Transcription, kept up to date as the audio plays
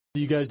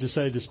You guys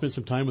decided to spend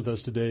some time with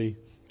us today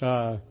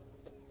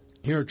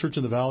here at Church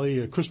in the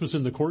Valley, Christmas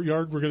in the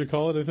Courtyard, we're going to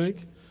call it, I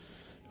think.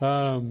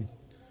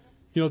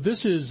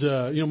 This is,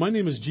 my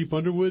name is Jeep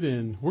Underwood,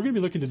 and we're going to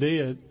be looking today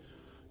at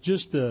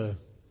just the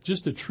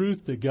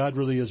truth that God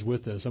really is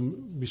with us. I'm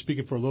going to be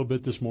speaking for a little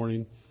bit this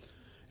morning,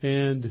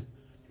 and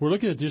we're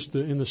looking at just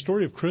in the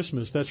story of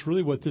Christmas. That's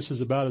really what this is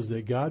about, is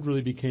that God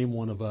really became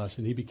one of us,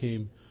 and He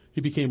became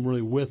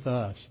really with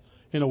us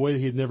in a way that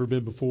He had never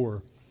been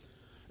before.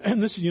 And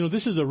this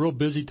is a real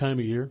busy time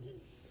of year.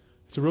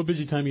 It's a real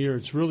busy time of year.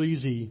 It's real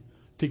easy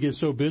to get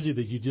so busy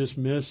that you just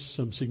miss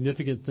some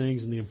significant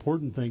things and the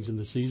important things in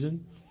the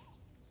season.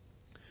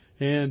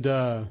 And,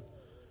 I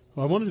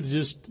want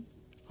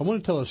to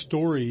tell a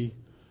story,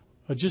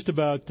 just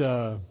about,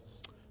 that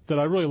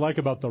I really like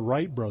about the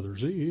Wright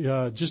brothers.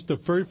 Just the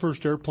very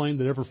first airplane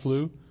that ever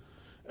flew.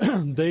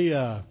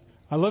 I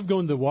love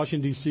going to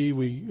Washington DC.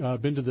 We,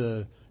 been to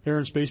the Air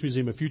and Space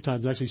Museum a few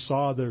times and actually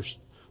saw this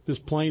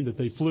plane that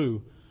they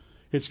flew.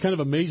 It's kind of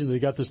amazing they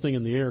got this thing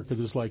in the air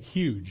because it's like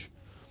huge.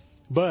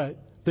 But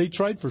they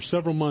tried for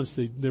several months.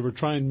 They were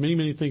trying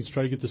many things to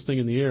try to get this thing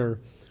in the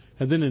air.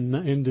 And then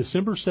in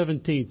December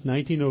 17th,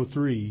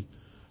 1903,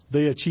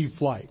 they achieved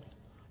flight.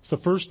 It's the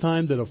first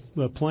time that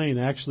a plane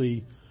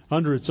actually,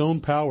 under its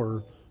own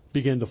power,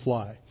 began to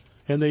fly.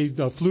 And they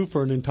flew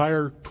for an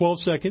entire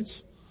 12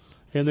 seconds,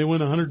 and they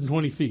went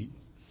 120 feet.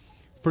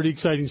 Pretty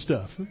exciting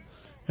stuff.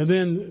 And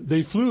then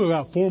they flew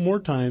about three more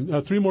times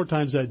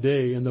that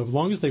day, and the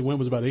longest they went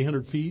was about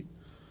 800 feet.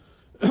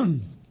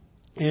 And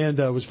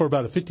it was for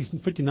about a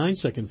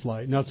 59-second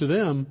flight. Now to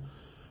them,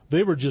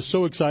 they were just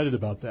so excited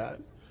about that.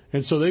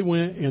 And so they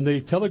went and they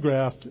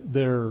telegraphed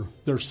their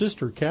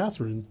sister,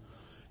 Catherine,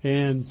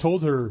 and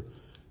told her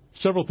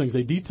several things.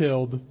 They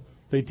detailed,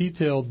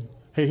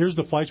 hey, here's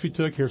the flights we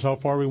took, here's how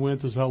far we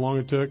went, this is how long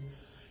it took,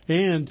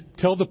 and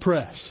tell the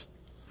press.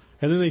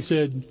 And then they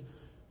said,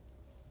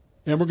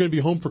 and we're going to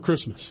be home for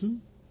Christmas.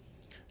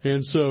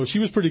 And so she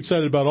was pretty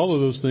excited about all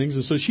of those things.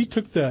 And so she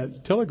took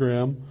that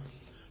telegram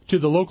to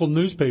the local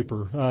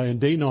newspaper in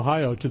Dayton,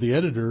 Ohio, to the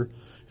editor.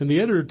 And the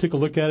editor took a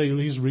look at it, and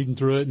he's reading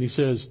through it, and he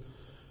says,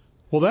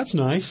 well, that's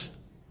nice.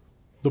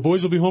 The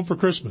boys will be home for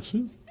Christmas.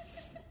 And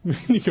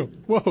you go,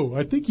 whoa,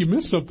 I think you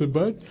missed something,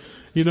 bud.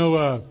 There's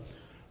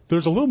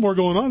a little more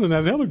going on in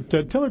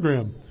that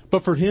telegram. But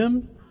for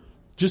him,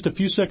 just a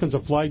few seconds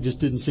of flight just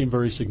didn't seem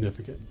very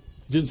significant.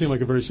 It didn't seem like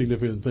a very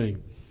significant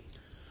thing.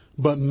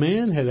 But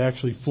man had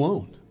actually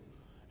flown.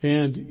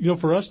 And,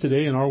 for us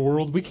today in our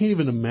world, we can't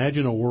even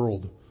imagine a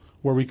world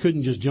where we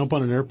couldn't just jump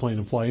on an airplane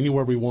and fly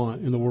anywhere we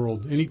want in the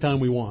world, anytime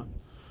we want,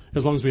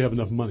 as long as we have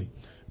enough money.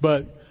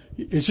 But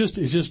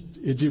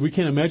we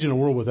can't imagine a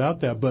world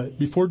without that. But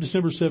before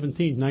December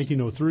 17th,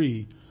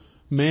 1903,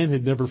 man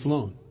had never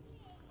flown.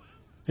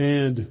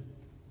 And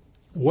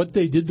what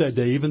they did that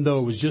day, even though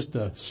it was just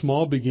a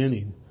small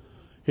beginning,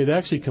 it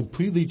actually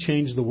completely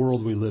changed the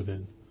world we live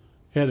in.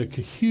 Had a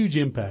huge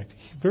impact,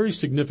 very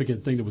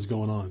significant thing that was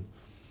going on.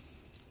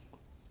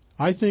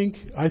 I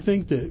think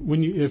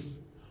that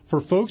for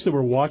folks that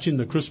were watching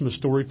the Christmas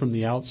story from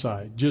the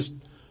outside, just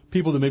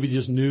people that maybe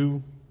just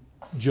knew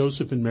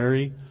Joseph and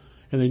Mary,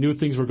 and they knew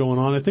things were going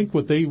on, I think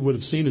what they would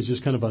have seen is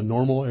just kind of a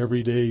normal,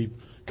 everyday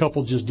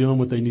couple just doing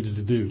what they needed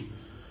to do.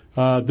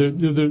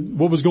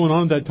 What was going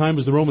on at that time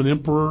is the Roman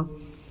emperor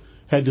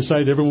had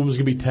decided everyone was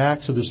going to be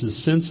taxed, so there's this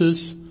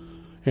census,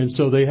 and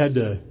so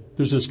there's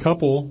this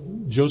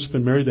couple, Joseph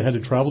and Mary, that had to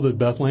travel to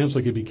Bethlehem so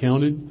they could be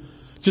counted,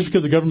 just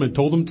because the government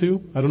told them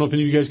to. I don't know if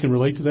any of you guys can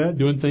relate to that,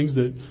 doing things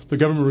that the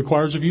government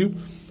requires of you.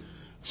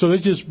 So they're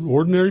just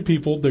ordinary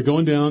people. They're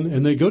going down,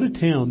 and they go to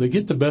town. They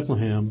get to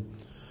Bethlehem,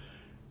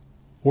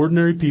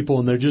 ordinary people,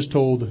 and they're just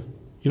told,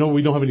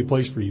 we don't have any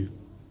place for you.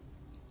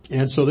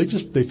 And so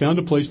they found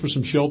a place for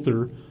some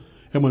shelter.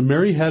 And when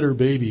Mary had her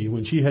baby,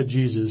 when she had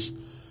Jesus,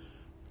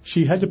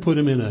 she had to put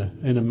him in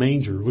a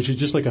manger, which is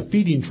just like a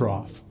feeding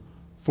trough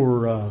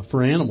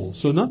for animals.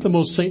 So not the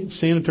most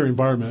sanitary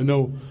environment. I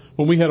know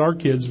when we had our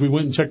kids, we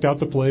went and checked out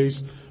the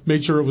place,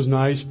 made sure it was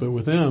nice, but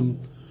with them,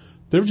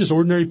 they were just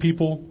ordinary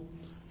people,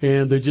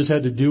 and they just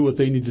had to do what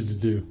they needed to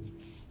do.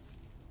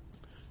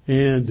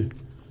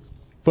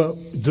 But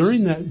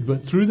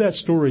through that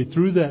story,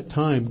 through that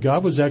time,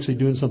 God was actually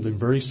doing something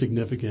very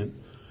significant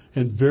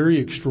and very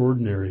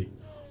extraordinary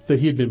that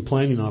He had been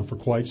planning on for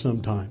quite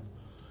some time.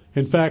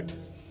 In fact,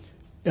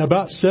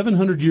 about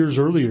 700 years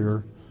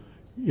earlier,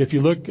 if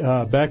you look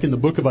back in the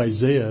book of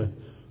Isaiah,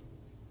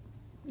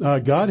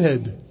 God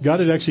had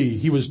actually,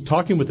 He was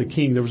talking with the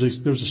king. There was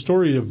a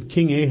story of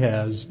King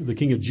Ahaz, the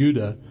king of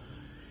Judah,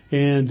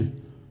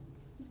 and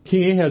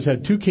King Ahaz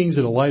had two kings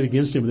that allied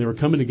against him, and they were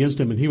coming against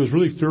him, and he was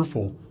really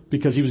fearful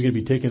because he was going to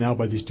be taken out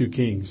by these two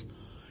kings.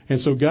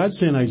 And so God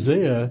sent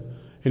Isaiah,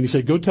 and He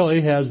said, go tell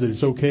Ahaz that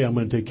it's okay, I'm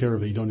going to take care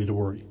of it, you don't need to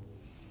worry.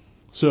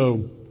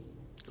 So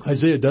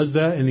Isaiah does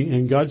that,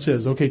 and God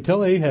says, okay,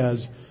 tell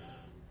Ahaz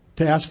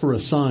to ask for a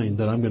sign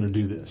that I'm going to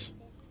do this.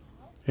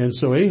 And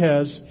so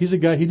Ahaz, he's a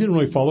guy, he didn't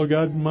really follow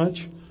God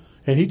much,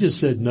 and he just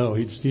said no.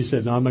 He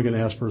said, no, I'm not going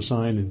to ask for a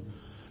sign. And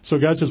so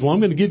God says, well, I'm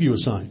going to give you a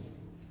sign.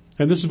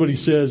 And this is what he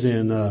says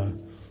in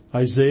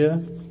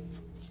Isaiah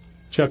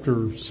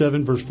chapter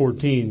 7 verse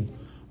 14.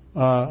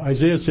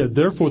 Isaiah said,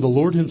 "Therefore the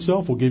Lord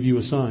himself will give you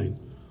a sign.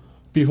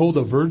 Behold,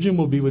 a virgin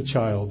will be with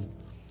child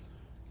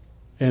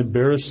and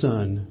bear a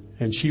son,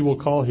 and she will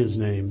call his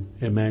name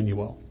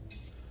Emmanuel."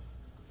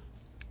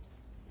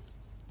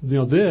 You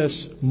know,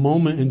 this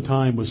moment in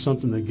time was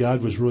something that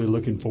God was really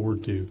looking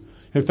forward to.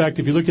 In fact,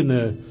 if you look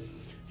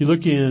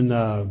in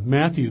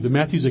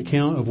Matthew's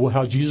account of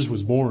how Jesus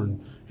was born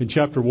in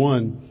chapter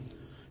 1,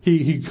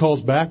 he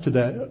calls back to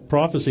that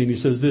prophecy and he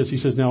says this. He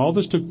says, "Now all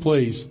this took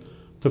place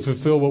to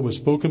fulfill what was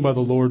spoken by the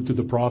Lord through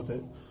the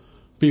prophet.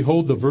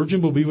 Behold, the virgin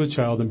will be with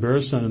child and bear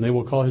a son, and they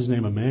will call his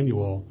name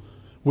Emmanuel,"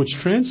 which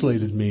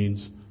translated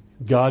means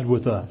God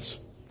with us.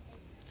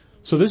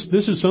 So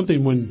this is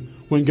something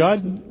when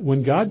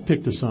God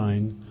picked a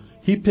sign,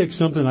 he picked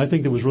something I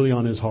think that was really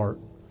on his heart.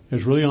 It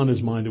was really on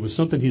his mind. It was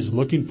something he's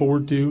looking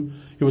forward to.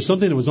 It was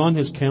something that was on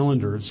his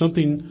calendar. It's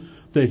something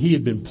that he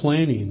had been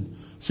planning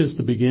since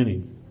the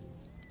beginning.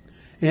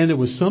 And it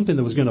was something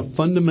that was going to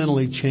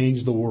fundamentally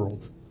change the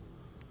world.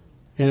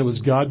 And it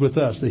was God with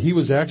us, that he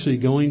was actually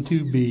going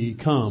to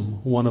become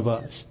one of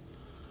us.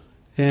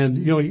 And,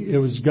 you know, it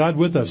was God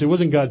with us. It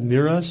wasn't God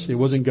near us. It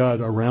wasn't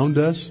God around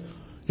us.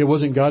 It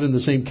wasn't God in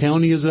the same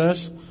county as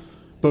us.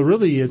 But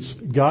really, it's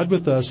God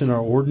with us in our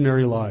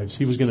ordinary lives.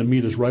 He was going to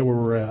meet us right where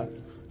we're at,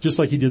 just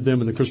like he did them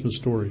in the Christmas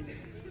story.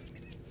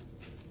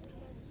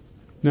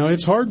 Now,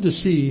 it's hard to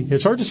see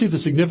the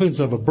significance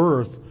of a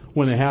birth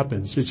when it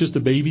happens. It's just a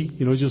baby,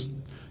 you know,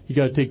 you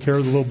got to take care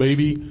of the little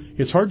baby.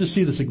 It's hard to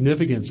see the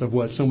significance of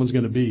what someone's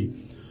going to be.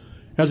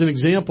 As an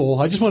example,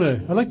 I'd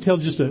like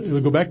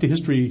to go back to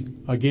history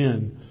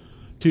again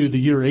to the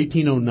year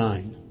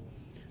 1809.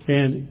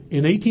 And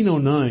in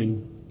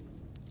 1809,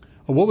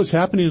 what was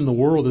happening in the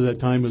world at that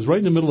time was right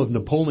in the middle of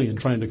Napoleon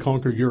trying to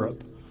conquer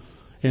Europe.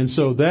 And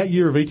so that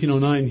year of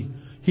 1809,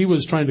 he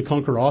was trying to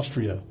conquer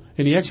Austria.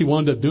 And he actually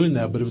wound up doing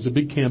that, but it was a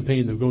big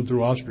campaign that was going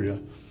through Austria.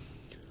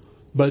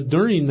 But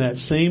during that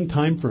same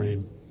time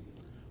frame,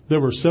 there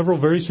were several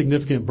very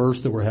significant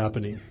births that were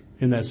happening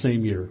in that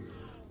same year.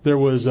 There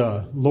was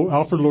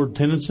Alfred Lord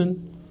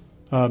Tennyson,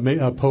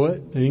 a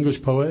poet, an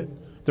English poet.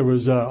 There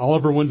was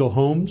Oliver Wendell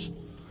Holmes,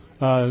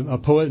 a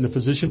poet and a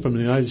physician from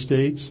the United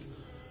States.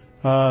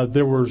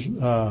 There was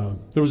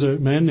a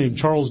man named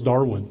Charles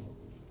Darwin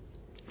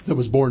that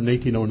was born in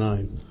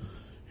 1809.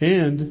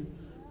 And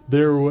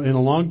there, in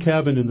a log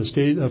cabin in the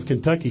state of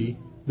Kentucky,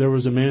 there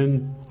was a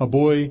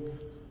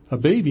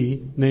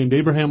baby named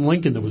Abraham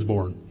Lincoln that was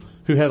born,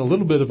 who had a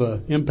little bit of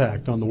an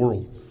impact on the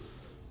world.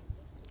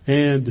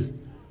 And,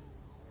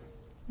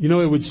 you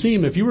know, it would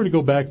seem if you were to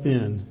go back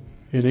then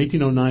in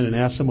 1809 and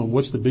ask someone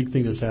what's the big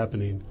thing that's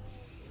happening,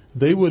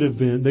 they would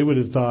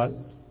have thought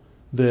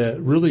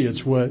that really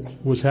it's what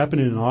was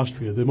happening in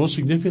Austria. The most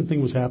significant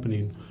thing was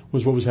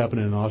what was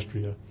happening in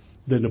Austria,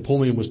 that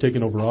Napoleon was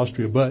taking over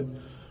Austria.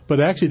 But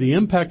actually the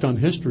impact on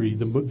history,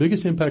 the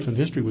biggest impact on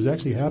history was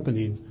actually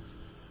happening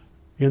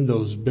in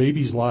those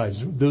babies'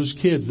 lives. Those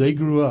kids, they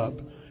grew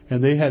up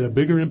and they had a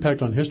bigger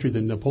impact on history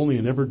than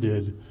Napoleon ever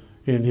did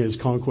in his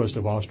conquest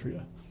of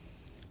Austria.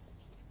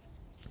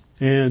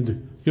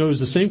 And, you know, it was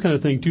the same kind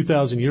of thing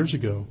 2,000 years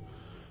ago.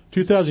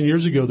 2,000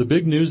 years ago, the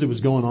big news that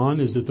was going on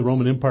is that the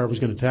Roman Empire was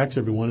going to tax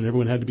everyone and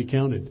everyone had to be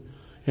counted.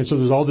 And so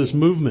there's all this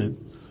movement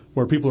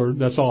where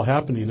that's all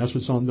happening. That's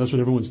what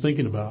everyone's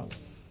thinking about.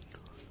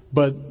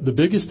 But the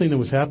biggest thing that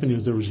was happening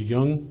is there was a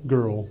young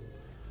girl,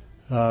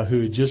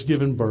 who had just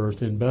given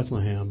birth in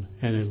Bethlehem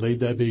and had laid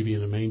that baby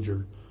in a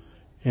manger.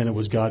 And it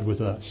was God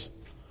with us.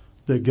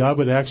 That God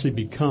would actually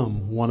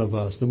become one of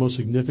us, the most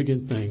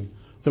significant thing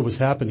that was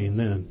happening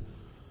then.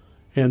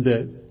 And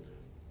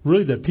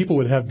that people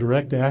would have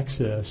direct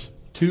access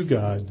to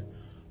God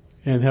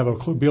and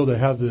be able to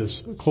have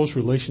this close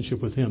relationship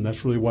with him.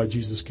 That's really why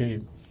Jesus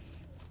came.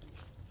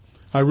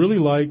 I really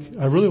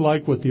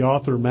like what the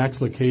author Max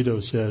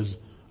Lucado says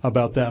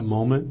about that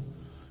moment.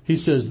 He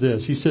says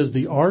this. He says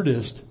the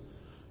artist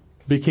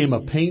became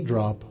a paint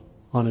drop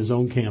on his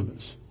own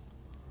canvas.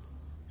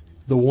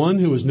 The one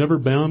who was never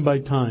bound by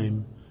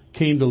time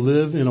came to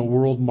live in a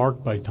world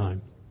marked by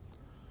time.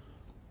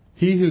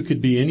 He who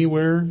could be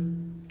anywhere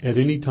at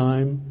any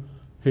time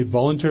had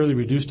voluntarily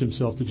reduced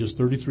himself to just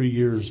 33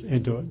 years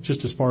and to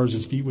just as far as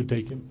his feet would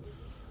take him.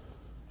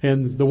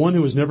 And the one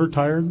who was never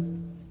tired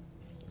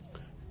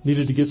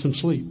needed to get some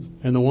sleep.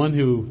 And the one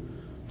who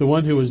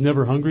was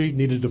never hungry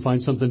needed to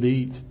find something to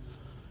eat.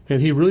 And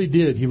he really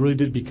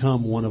did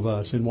become one of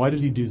us. And why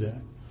did he do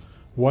that?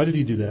 Why did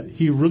he do that?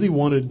 He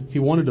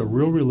wanted a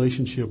real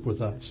relationship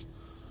with us.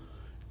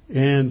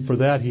 And for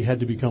that, he had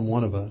to become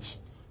one of us.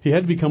 He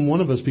had to become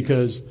one of us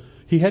because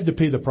he had to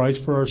pay the price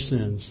for our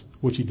sins,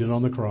 which he did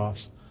on the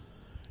cross.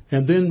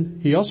 And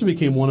then he also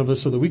became one of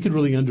us so that we could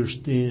really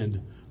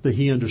understand that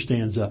he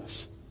understands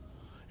us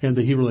and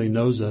that he really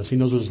knows us. He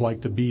knows what it's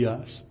like to be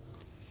us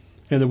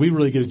and that we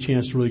really get a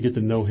chance to really get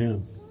to know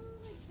him.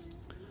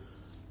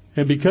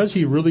 And because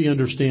he really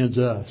understands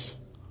us,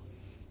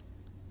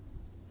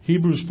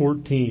 Hebrews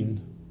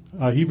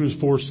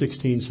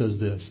 4:16 says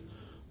this,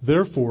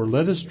 Therefore,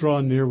 let us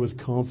draw near with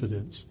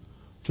confidence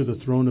to the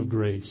throne of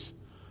grace,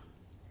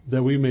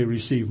 that we may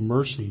receive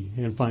mercy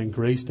and find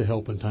grace to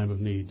help in time of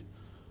need.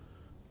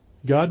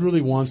 God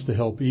really wants to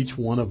help each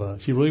one of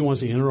us. He really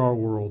wants to enter our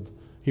world.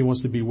 He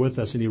wants to be with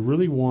us, and He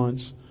really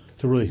wants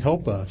to really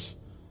help us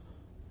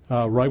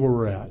right where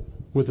we're at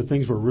with the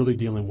things we're really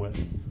dealing with.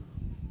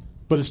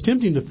 But it's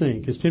tempting to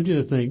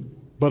think,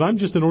 but I'm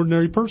just an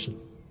ordinary person.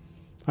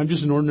 I'm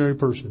just an ordinary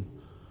person.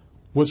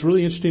 What's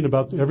really interesting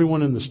about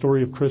everyone in the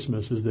story of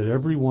Christmas is that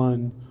every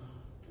one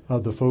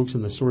of the folks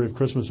in the story of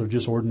Christmas are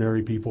just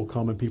ordinary people,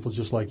 common people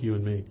just like you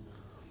and me.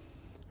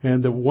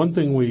 And the one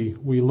thing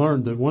we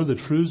learned, that one of the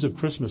truths of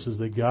Christmas is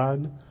that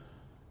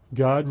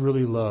God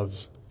really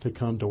loves to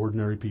come to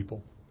ordinary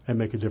people and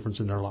make a difference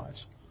in their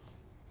lives.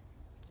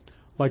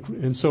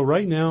 And so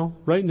right now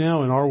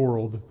in our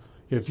world,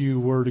 if you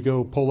were to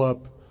go pull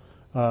up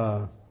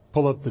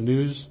the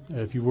news,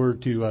 if you were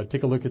to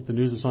take a look at the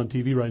news that's on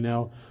TV right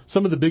now,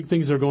 some of the big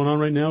things that are going on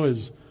right now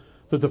is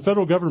that the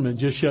federal government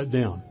just shut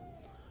down.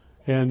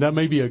 And that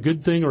may be a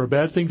good thing or a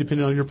bad thing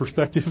depending on your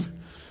perspective.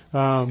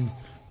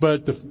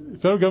 But the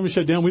federal government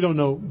shut down. We don't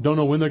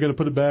know when they're going to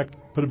put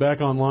it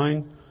back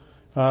online.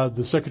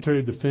 The Secretary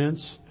of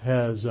Defense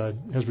has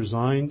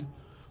resigned.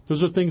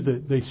 Those are things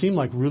that they seem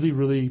like really,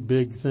 really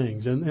big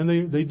things. And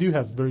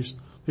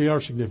they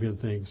are significant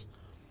things.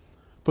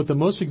 But the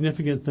most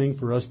significant thing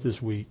for us this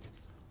week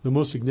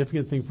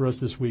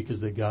is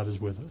that God is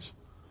with us.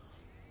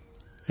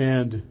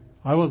 And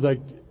I would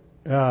like,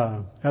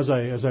 as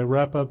I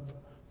wrap up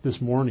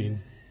this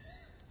morning,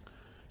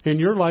 in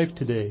your life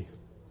today,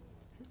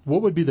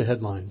 what would be the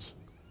headlines?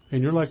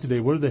 In your life today,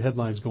 what are the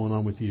headlines going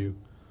on with you?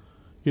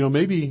 You know,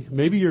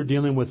 maybe you're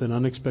dealing with an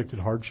unexpected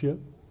hardship.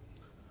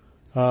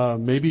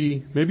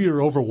 Maybe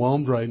you're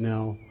overwhelmed right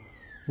now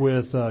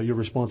with your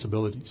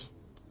responsibilities.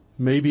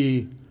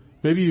 Maybe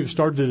you've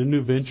started a new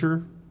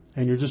venture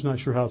and you're just not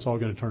sure how it's all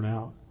going to turn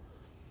out.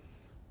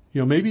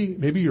 You know,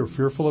 maybe you're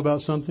fearful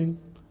about something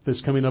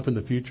that's coming up in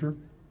the future.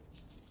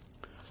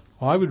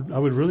 I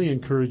would really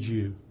encourage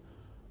you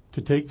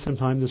to take some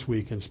time this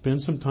week and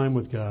spend some time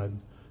with God.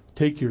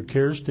 Take your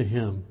cares to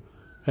Him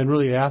and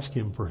really ask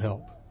Him for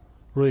help.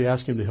 Really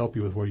ask Him to help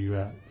you with where you're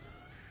at.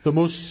 The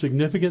most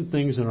significant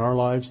things in our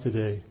lives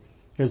today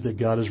is that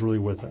God is really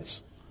with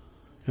us.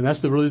 And that's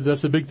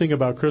the big thing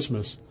about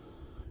Christmas.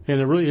 And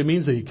it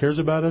means that He cares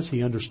about us,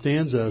 He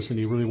understands us, and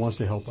He really wants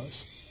to help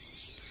us.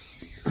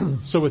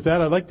 So with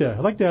that, I'd like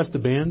to ask the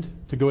band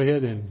to go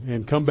ahead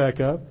and come back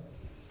up.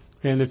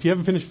 And if you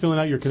haven't finished filling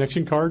out your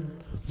connection card,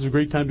 this is a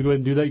great time to go ahead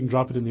and do that. You can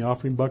drop it in the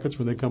offering buckets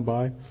when they come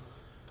by.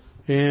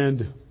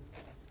 And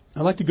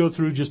I'd like to go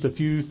through just a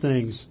few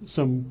things,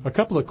 a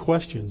couple of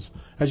questions.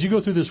 As you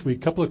go through this week,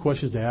 a couple of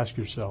questions to ask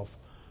yourself.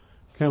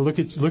 Kind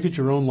of look at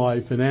your own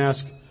life and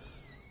ask,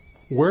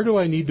 where do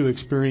I need to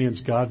experience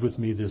God with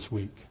me this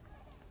week?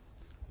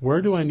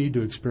 Where do I need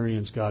to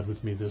experience God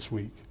with me this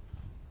week?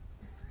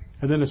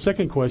 And then the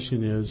second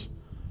question is,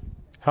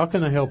 how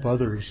can I help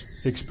others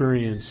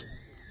experience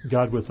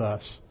God with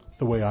us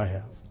the way I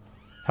have?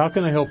 How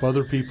can I help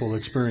other people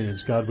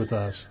experience God with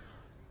us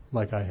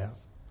like I have?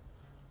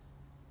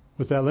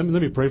 With that, let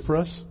me pray for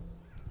us.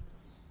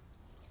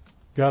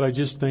 God, I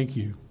just thank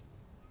you.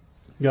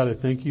 God, I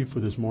thank you for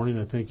this morning.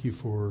 I thank you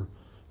for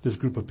this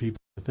group of people.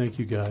 I thank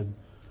you, God,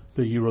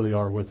 that you really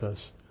are with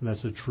us, and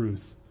that's the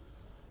truth.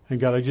 And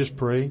God, I just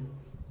pray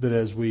that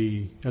as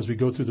we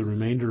go through the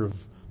remainder of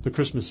the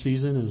Christmas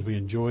season, as we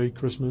enjoy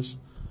Christmas,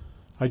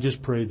 I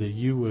just pray that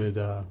you would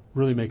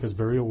really make us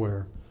very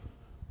aware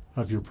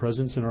of your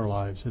presence in our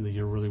lives and that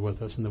you're really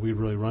with us and that we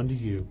really run to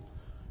you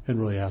and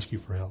really ask you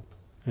for help.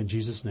 In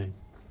Jesus' name,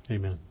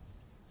 amen.